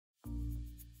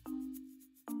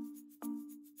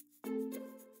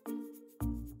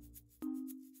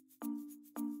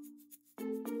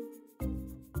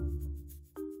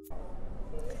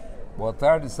Boa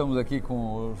tarde, estamos aqui com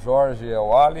o Jorge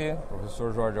Ahualli,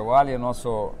 professor Jorge Ahualli, é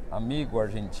nosso amigo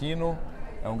argentino.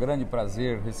 É um grande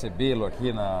prazer recebê-lo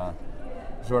aqui na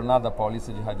Jornada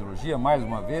Paulista de Radiologia, mais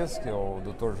uma vez, que o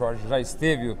Dr. Jorge já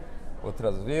esteve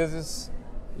outras vezes.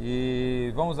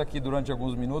 E vamos aqui durante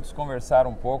alguns minutos conversar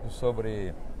um pouco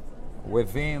sobre o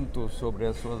evento, sobre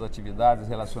as suas atividades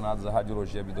relacionadas à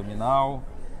radiologia abdominal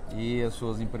e as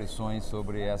suas impressões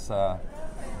sobre essa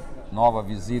nova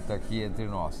visita aqui entre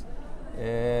nós.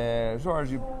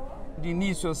 Jorge, de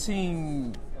início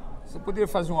assim, você poderia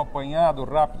fazer um apanhado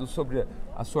rápido sobre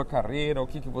a sua carreira, o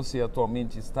que você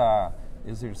atualmente está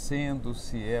exercendo,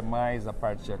 se é mais a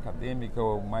parte académica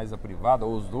ou mais a privada,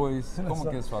 ou os dois, ¿cómo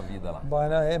que es su vida lá?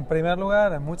 Bueno, en primer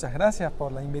lugar, muchas gracias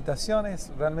por la invitación,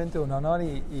 es realmente un honor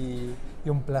y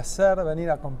un placer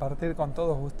venir a compartir con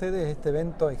todos ustedes este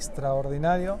evento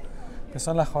extraordinario que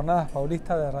son las Jornadas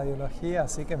Paulistas de Radiología,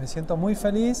 así que me siento muy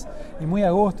feliz y muy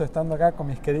a gusto estando acá con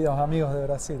mis queridos amigos de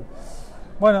Brasil.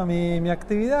 Bueno, mi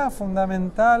actividad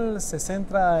fundamental se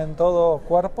centra en todo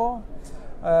cuerpo.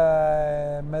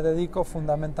 Me dedico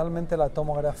fundamentalmente a la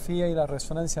tomografía y la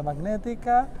resonancia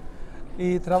magnética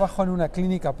y trabajo en una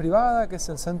clínica privada que es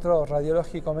el Centro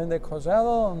Radiológico Méndez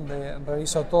Collado, donde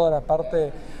realizo toda la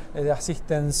parte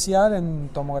asistencial en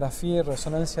tomografía y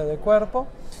resonancia de cuerpo.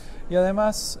 Y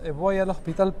además voy al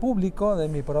hospital público de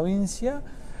mi provincia,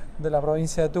 de la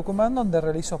provincia de Tucumán, donde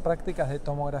realizo prácticas de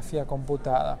tomografía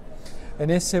computada. En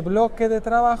ese bloque de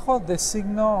trabajo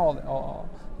destino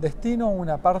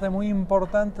una parte muy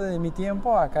importante de mi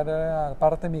tiempo a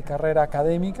parte de mi carrera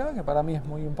académica, que para mí es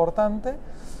muy importante,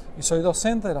 y soy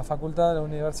docente de la Facultad de la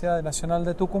Universidad Nacional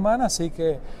de Tucumán, así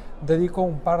que dedico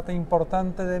una parte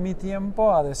importante de mi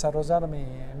tiempo a desarrollar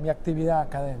mi actividad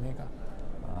académica.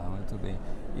 Ah, muito bem.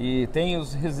 E tem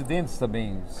os residentes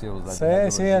também seus?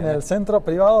 Sí, en el centro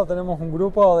privado tenemos un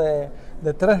grupo de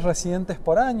 3 residentes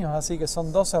por año, así que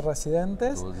son 12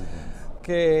 residentes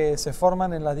que se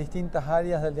forman en las distintas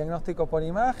áreas del diagnóstico por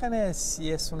imágenes y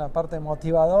es una parte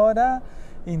motivadora,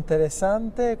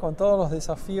 interesante, con todos los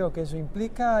desafíos que ello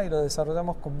implica y lo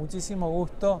desarrollamos con muchísimo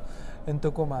gusto en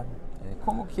Tucumán.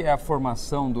 Como que é a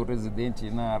formação do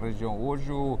residente na região? Hoje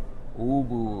o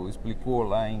Hugo explicou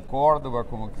lá em Córdoba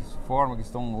como que se forma, que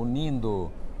estão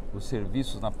unindo os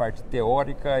serviços na parte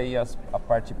teórica y a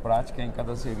parte práctica en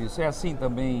cada servicio. ¿Es así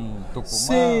también en Tucumán?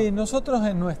 Sí, nosotros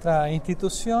en nuestra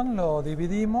institución lo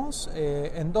dividimos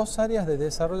en 2 áreas de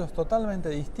desarrollos totalmente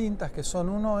distintas, que son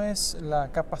uno es la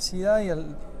capacidad y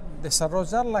el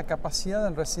desarrollar la capacidad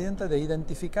del residente de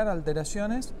identificar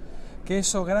alteraciones, que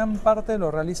eso gran parte lo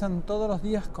realizan todos los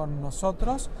días con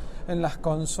nosotros en las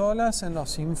consolas, en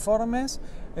los informes,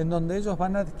 en donde ellos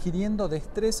van adquiriendo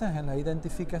destrezas en la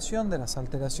identificación de las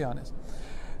alteraciones.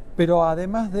 Pero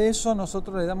además de eso,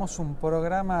 nosotros le damos un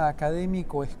programa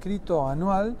académico escrito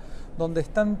anual donde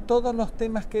están todos los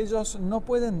temas que ellos no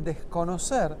pueden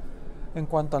desconocer en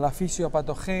cuanto a la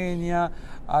fisiopatogenia,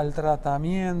 al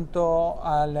tratamiento,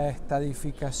 a la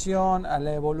estadificación, a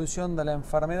la evolución de la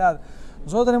enfermedad.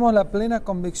 Nosotros tenemos la plena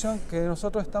convicción que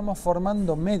nosotros estamos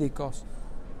formando médicos,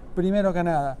 primero que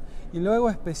nada, y luego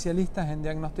especialistas en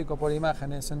diagnóstico por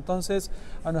imágenes. Entonces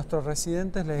a nuestros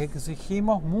residentes les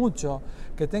exigimos mucho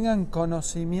que tengan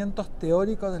conocimientos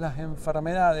teóricos de las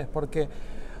enfermedades, porque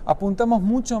apuntamos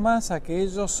mucho más a que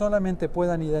ellos solamente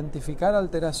puedan identificar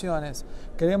alteraciones.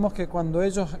 Queremos que cuando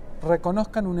ellos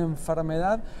reconozcan una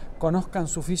enfermedad, conozcan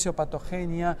su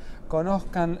fisiopatogenia,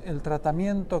 conozcan el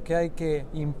tratamiento que hay que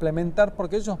implementar,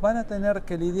 porque ellos van a tener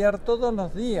que lidiar todos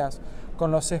los días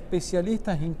con los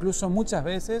especialistas, incluso muchas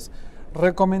veces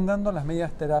recomendando las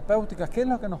medidas terapéuticas, que es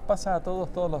lo que nos pasa a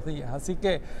todos los días. Así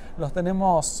que los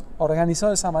tenemos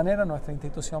organizados de esa manera en nuestra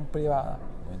institución privada.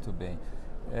 Muito bem.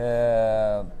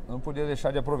 Não podia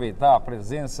deixar de aproveitar a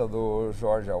presença do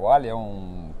Jorge Ahualli, é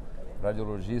um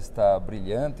radiologista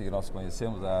brilhante, que nós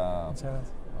conhecemos a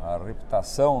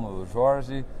reputação do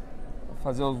Jorge,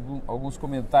 fazer alguns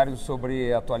comentários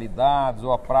sobre atualidades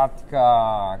ou a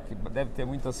prática, que deve ter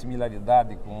muita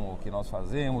similaridade com o que nós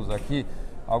fazemos aqui,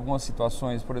 algumas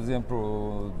situações, por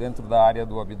exemplo, dentro da área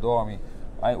do abdômen,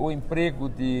 o emprego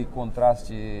de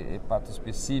contraste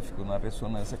hepatoespecífico na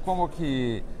ressonância, como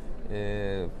que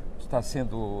está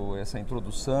sendo essa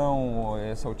introdução,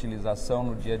 essa utilização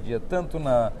no dia a dia, tanto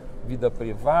na vida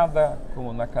privada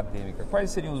como na acadêmica?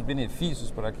 Quais seriam os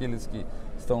benefícios para aqueles que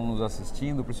estão nos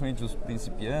assistindo, principalmente os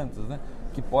principiantes, né,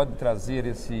 que podem trazer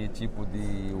esse tipo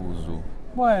de uso?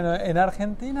 Bueno, en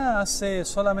Argentina hace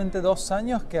solamente 2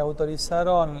 años que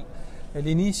autorizaron el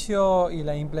inicio y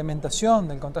la implementación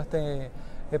del contraste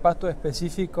hepato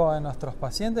específico en nuestros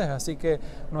pacientes, así que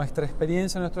nuestra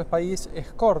experiencia en nuestro país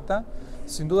es corta.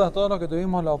 Sin duda todos los que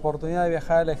tuvimos la oportunidad de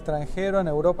viajar al extranjero, en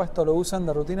Europa esto lo usan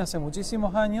de rutina hace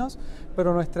muchísimos años,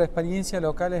 pero nuestra experiencia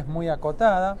local es muy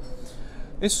acotada.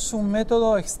 Es un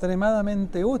método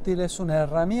extremadamente útil, es una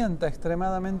herramienta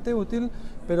extremadamente útil,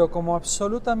 pero como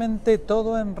absolutamente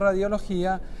todo en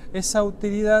radiología, esa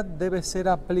utilidad debe ser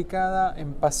aplicada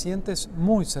en pacientes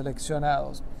muy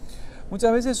seleccionados.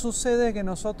 Muchas veces sucede que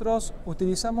nosotros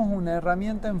utilizamos una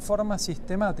herramienta en forma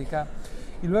sistemática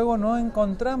y luego no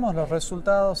encontramos los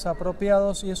resultados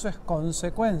apropiados, y eso es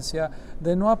consecuencia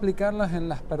de no aplicarlas en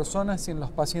las personas y en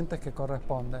los pacientes que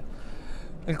corresponden.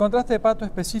 El contraste hepato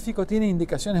específico tiene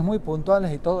indicaciones muy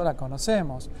puntuales y todos la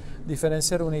conocemos.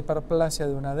 Diferenciar una hiperplasia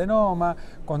de un adenoma,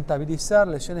 contabilizar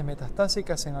lesiones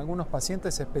metastásicas en algunos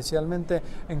pacientes, especialmente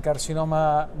en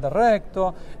carcinoma de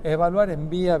recto, evaluar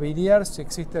en vía biliar si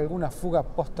existe alguna fuga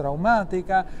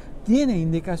postraumática. Tiene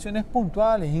indicaciones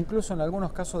puntuales, incluso en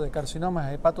algunos casos de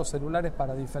carcinomas hepatocelulares,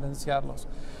 para diferenciarlos.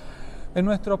 En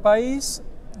nuestro país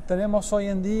tenemos hoy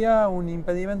en día un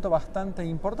impedimento bastante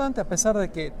importante, a pesar de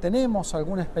que tenemos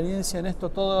alguna experiencia en esto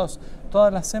todas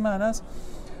las semanas,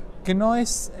 que no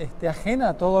es ajena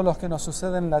a todo lo que nos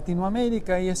sucede en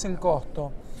Latinoamérica, y es el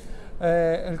costo.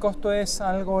 El costo es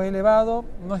algo elevado,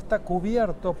 no está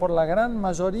cubierto por la gran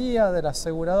mayoría de las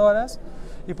aseguradoras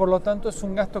y por lo tanto es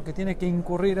un gasto que tiene que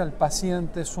incurrir el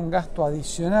paciente, es un gasto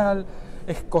adicional,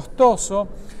 es costoso.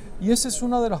 Y ese es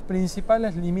uno de los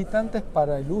principales limitantes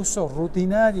para el uso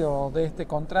rutinario de este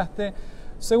contraste.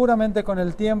 Seguramente con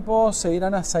el tiempo se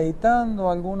irán aceitando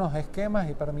algunos esquemas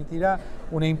y permitirá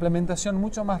una implementación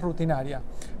mucho más rutinaria.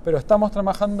 Pero estamos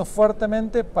trabajando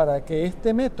fuertemente para que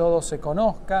este método se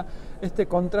conozca, este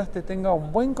contraste tenga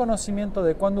un buen conocimiento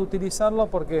de cuándo utilizarlo,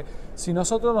 porque si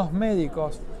nosotros los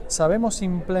médicos sabemos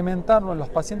implementarlo en los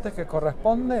pacientes que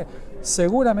corresponde,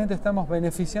 seguramente estamos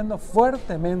beneficiando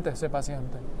fuertemente a ese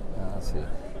paciente. Sim.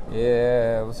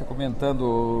 Você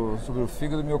comentando sobre o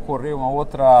fígado, me ocorreu uma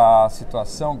outra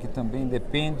situação que também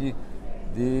depende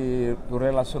do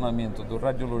relacionamento do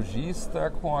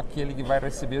radiologista com aquele que vai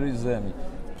receber o exame,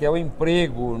 que é o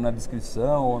emprego na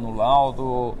descrição ou no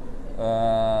laudo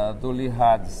do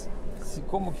LIRADS.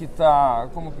 Como que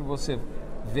você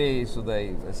vê isso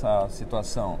daí, essa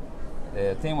situação?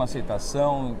 Tem uma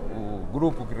aceitação? O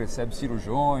grupo que recebe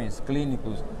cirurgiões,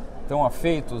 clínicos, estão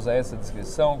afeitos a essa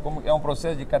descrição? Como é um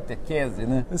proceso de catequese,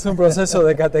 né? Es un proceso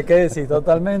de catequesis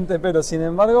totalmente, pero sin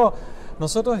embargo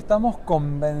nosotros estamos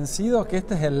convencidos que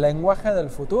este es el lenguaje del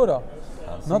futuro.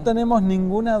 No tenemos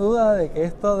ninguna duda de que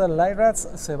esto del LIRADS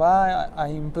se va a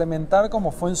implementar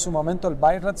como fue en su momento el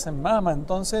BIRADS en mama.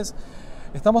 Entonces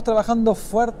estamos trabajando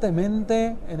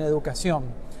fuertemente en educación.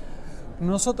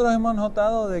 Nosotros hemos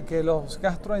notado de que los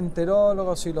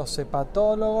gastroenterólogos y los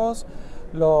hepatólogos,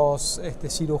 los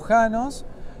cirujanos,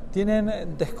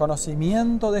 tienen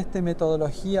desconocimiento de esta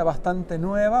metodología bastante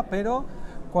nueva, pero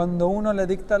cuando uno le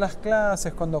dicta las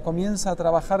clases, cuando comienza a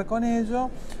trabajar con ello,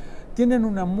 tienen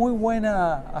una muy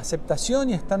buena aceptación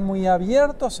y están muy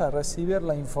abiertos a recibir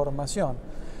la información.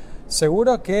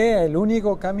 Seguro que el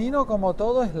único camino, como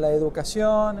todo, es la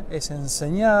educación, es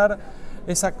enseñar,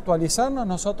 es actualizarnos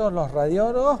nosotros los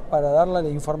radiólogos para darle la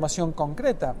información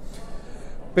concreta.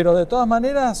 Pero de todas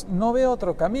maneras no veo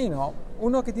otro camino.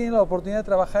 Uno que tiene la oportunidad de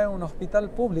trabajar en un hospital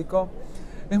público,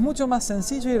 es mucho más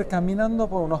sencillo ir caminando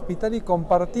por un hospital y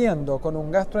compartiendo con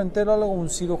un gastroenterólogo, un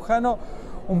cirujano,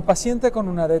 un paciente con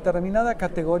una determinada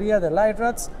categoría de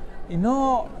LIRADS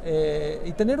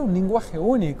y tener un lenguaje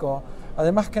único,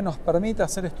 además que nos permite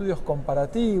hacer estudios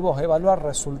comparativos, evaluar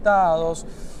resultados.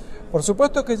 Por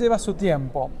supuesto que lleva su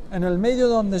tiempo. En el medio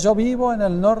donde yo vivo, en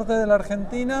el norte de la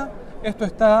Argentina, esto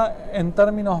está en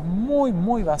términos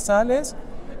muy basales.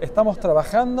 Estamos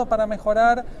trabajando para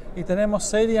mejorar y tenemos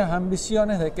serias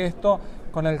ambiciones de que esto,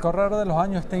 con el correr de los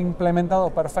años, esté implementado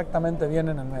perfectamente bien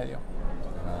en el medio.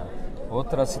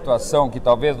 Outra situação que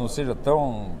talvez não seja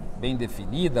tão bem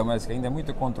definida, mas que ainda é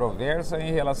muito controversa, é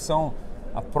em relação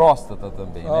à próstata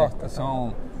também, né?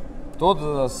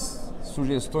 Todas as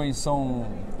sugestões são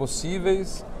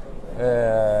possíveis.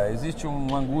 Existe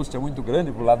uma angústia muito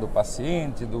grande para o lado do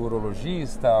paciente, do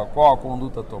urologista, qual a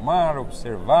conduta tomar,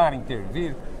 observar,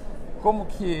 intervir. Como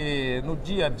que no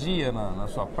dia a dia, na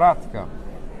sua prática,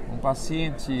 um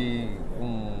paciente com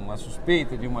uma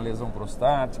suspeita de uma lesão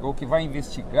prostática ou que vai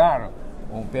investigar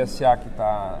um PSA que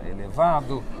está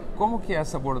elevado, como que é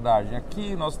essa abordagem?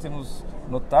 Aqui nós temos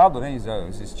notado, né, já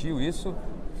existiu isso,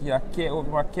 que houve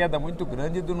uma queda muito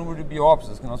grande do número de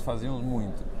biópsias que nós fazíamos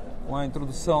muito. Com a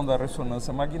introdução da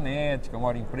ressonância magnética,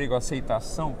 maior emprego,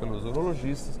 aceitação pelos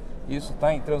urologistas, isso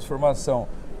está em transformação.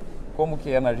 como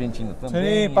que é na Argentina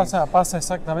também? Sí, pasa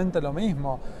exactamente lo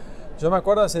mismo. Yo me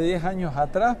acuerdo hace 10 años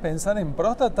atrás, pensar en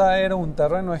próstata era un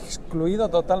terreno excluido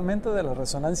totalmente de la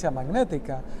resonancia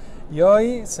magnética. Y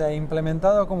hoy se ha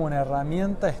implementado como una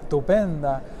herramienta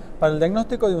estupenda para el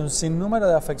diagnóstico de un sinnúmero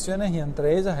de afecciones y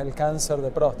entre ellas el cáncer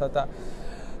de próstata.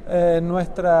 En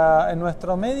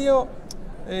nuestro medio,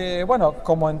 bueno,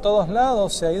 como en todos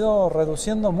lados, se ha ido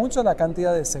reduciendo mucho la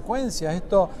cantidad de secuencias.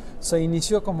 Esto se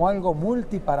inició como algo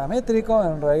multiparamétrico,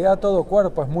 en realidad todo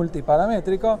cuerpo es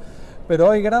multiparamétrico, pero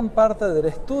hoy gran parte del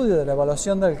estudio de la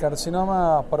evaluación del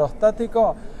carcinoma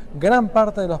prostático, gran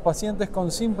parte de los pacientes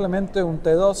con simplemente un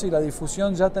T2 y la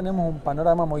difusión ya tenemos un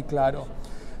panorama muy claro.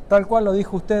 Tal cual lo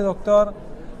dijo usted, doctor,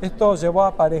 esto llevó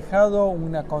aparejado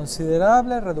una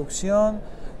considerable reducción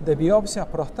de biopsias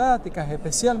prostáticas,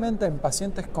 especialmente en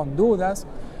pacientes con dudas,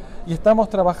 y estamos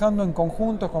trabajando en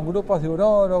conjunto con grupos de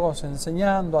urólogos,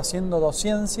 enseñando, haciendo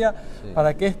docencia,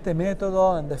 para que este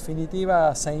método en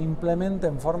definitiva se implemente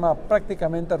en forma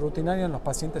prácticamente rutinaria en los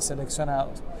pacientes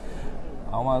seleccionados.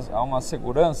 Há uma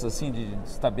segurança assim, de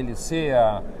estabelecer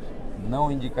a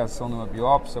não indicação de uma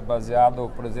biópsia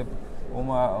baseado, por exemplo,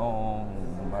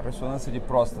 uma ressonância de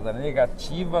próstata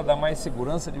negativa dá mais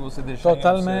segurança de você deixar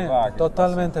observar.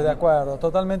 Totalmente de acuerdo,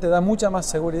 totalmente, da mucha más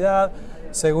seguridad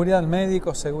al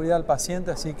médico, seguridad al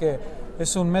paciente, así que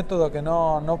es un método que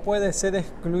no puede ser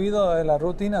excluido de la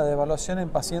rutina de evaluación en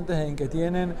pacientes en que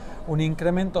tienen un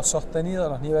incremento sostenido de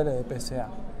los niveles de PSA.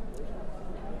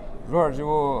 Jorge, eu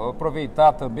vou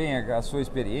aproveitar também a sua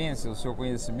experiência, o seu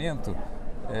conhecimento,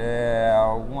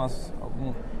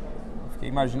 fiquei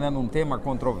imaginando um tema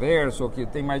controverso, que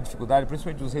tem mais dificuldade,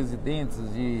 principalmente os residentes,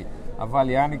 de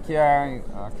avaliarem, que é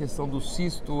a questão do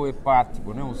cisto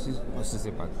hepático, né?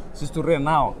 Cisto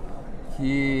renal,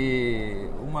 que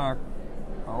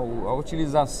a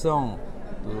utilização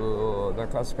da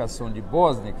classificação de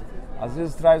Bosniak às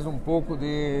vezes traz um pouco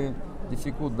de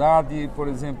dificuldade, por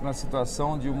exemplo, na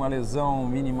situação de uma lesão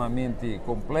minimamente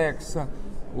complexa,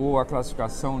 ou a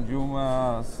classificação de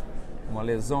uma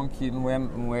lesão que não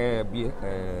é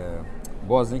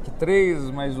Bosniak 3,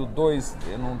 mas o 2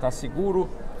 não está seguro,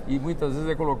 e muitas vezes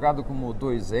é colocado como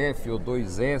 2F ou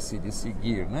 2S de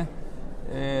seguir, né?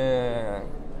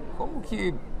 Como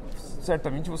que,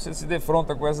 certamente você se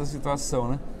defronta com essa situação,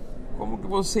 né? Como que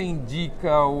você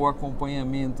indica o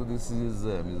acompanhamento desses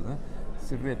exames, né?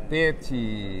 Se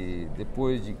repete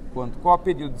depois de quanto? Qual a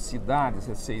periodicidade?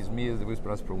 Se é 6 meses, depois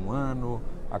passa para um ano?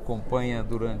 Acompanha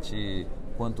durante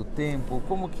quanto tempo?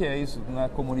 Como que é isso na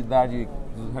comunidade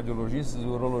dos radiologistas e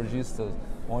urologistas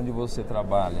onde você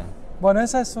trabalha? Bueno,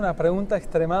 esa es una pregunta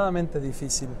extremadamente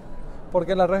difícil,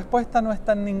 porque la respuesta no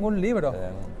está en ningún libro,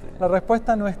 la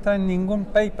respuesta no está en ningún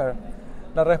paper,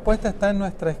 la respuesta está en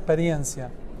nuestra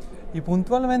experiencia. Y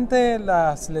puntualmente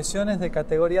las lesiones de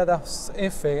categoría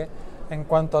 2F, en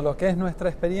cuanto a lo que es nuestra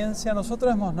experiencia,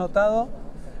 nosotros hemos notado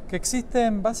que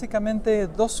existen básicamente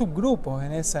dos subgrupos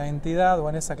en esa entidad o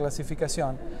en esa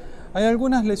clasificación. Hay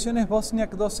algunas lesiones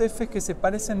Bosniak 2F que se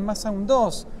parecen más a un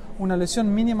 2, una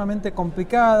lesión mínimamente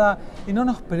complicada y no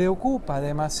nos preocupa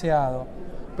demasiado.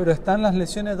 Pero están las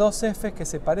lesiones 2F que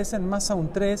se parecen más a un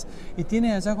 3 y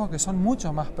tienen hallazgos que son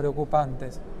mucho más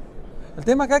preocupantes. El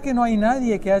tema acá es que no hay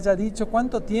nadie que haya dicho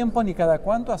cuánto tiempo ni cada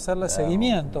cuánto hacerle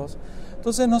seguimientos.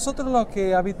 Entonces nosotros lo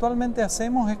que habitualmente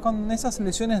hacemos es con esas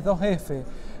lesiones 2F,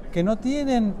 que no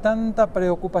tienen tanta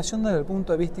preocupación desde el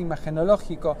punto de vista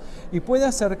imagenológico y puede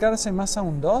acercarse más a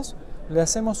un 2, le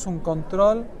hacemos un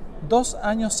control 2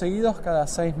 años seguidos cada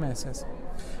 6 meses.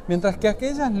 Mientras que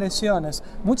aquellas lesiones,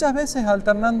 muchas veces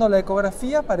alternando la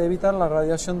ecografía para evitar la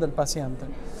radiación del paciente.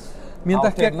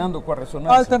 Mientras alternando con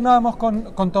resonancia. Alternamos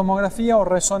con tomografía o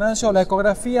resonancia, o la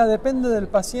ecografía depende del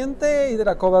paciente y de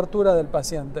la cobertura del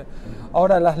paciente.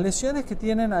 Ahora, las lesiones que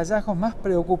tienen hallazgos más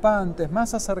preocupantes,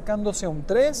 más acercándose a un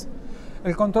 3,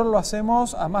 el control lo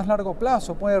hacemos a más largo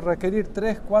plazo, puede requerir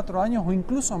 3, 4 años o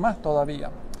incluso más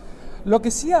todavía. Lo que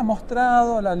sí ha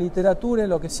mostrado la literatura y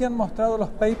lo que sí han mostrado los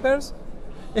papers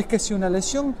es que si una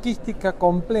lesión quística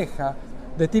compleja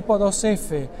de tipo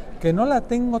 2F, que no la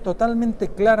tengo totalmente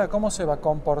clara cómo se va a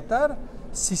comportar,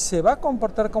 si se va a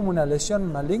comportar como una lesión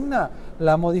maligna,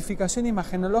 la modificación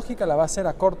imagenológica la va a hacer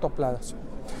a corto plazo.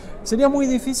 Sería muy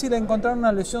difícil encontrar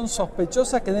una lesión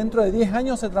sospechosa que dentro de 10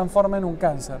 años se transforme en un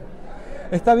cáncer.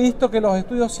 Está visto que los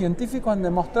estudios científicos han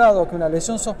demostrado que una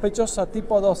lesión sospechosa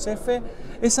tipo 2F,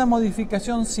 esa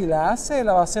modificación si la hace,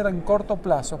 la va a hacer en corto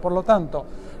plazo. Por lo tanto,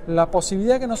 la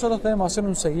posibilidad que nosotros tenemos de hacer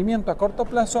un seguimiento a corto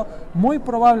plazo muy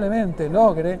probablemente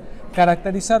logre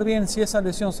caracterizar bien si esa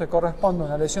lesión se corresponde a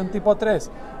una lesión tipo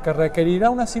 3 que requerirá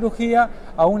una cirugía,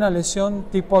 a una lesión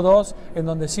tipo 2 en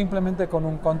donde simplemente con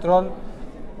un control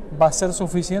va a ser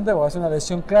suficiente porque va a ser una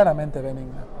lesión claramente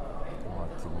benigna.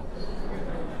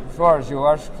 Jorge, eu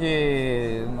acho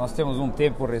que nós temos um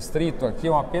tempo restrito aqui,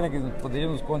 é uma pena que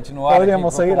poderíamos continuar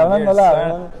Poderíamos seguir falando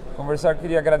lá. Conversar,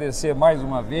 queria agradecer mais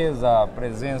uma vez a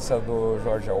presença do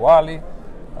Jorge Ahualli,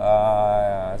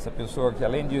 essa pessoa que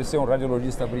além de ser um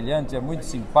radiologista brilhante, é muito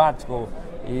simpático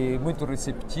e muito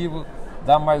receptivo.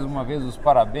 Dá mais uma vez os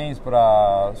parabéns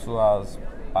para suas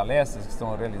palestras que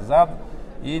estão realizadas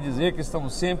e dizer que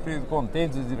estamos sempre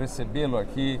contentes de recebê-lo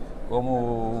aqui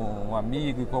como um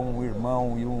amigo, como um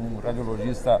irmão e um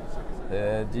radiologista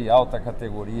de alta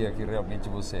categoria que realmente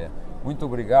você é. Muito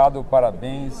obrigado,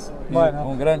 parabéns y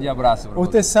un grande abrazo.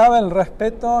 Usted sabe el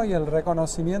respeto y el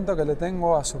reconocimiento que le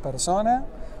tengo a su persona.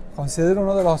 Considero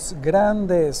uno de los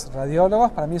grandes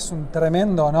radiólogos. Para mí es un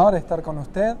tremendo honor estar con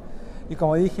usted. Y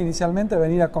como dije inicialmente,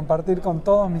 venir a compartir con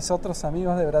todos mis otros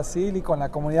amigos de Brasil y con la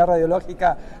comunidad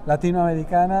radiológica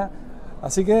latinoamericana.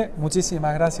 Así que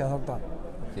muchísimas gracias, doctor.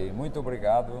 Ok, muito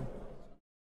obrigado.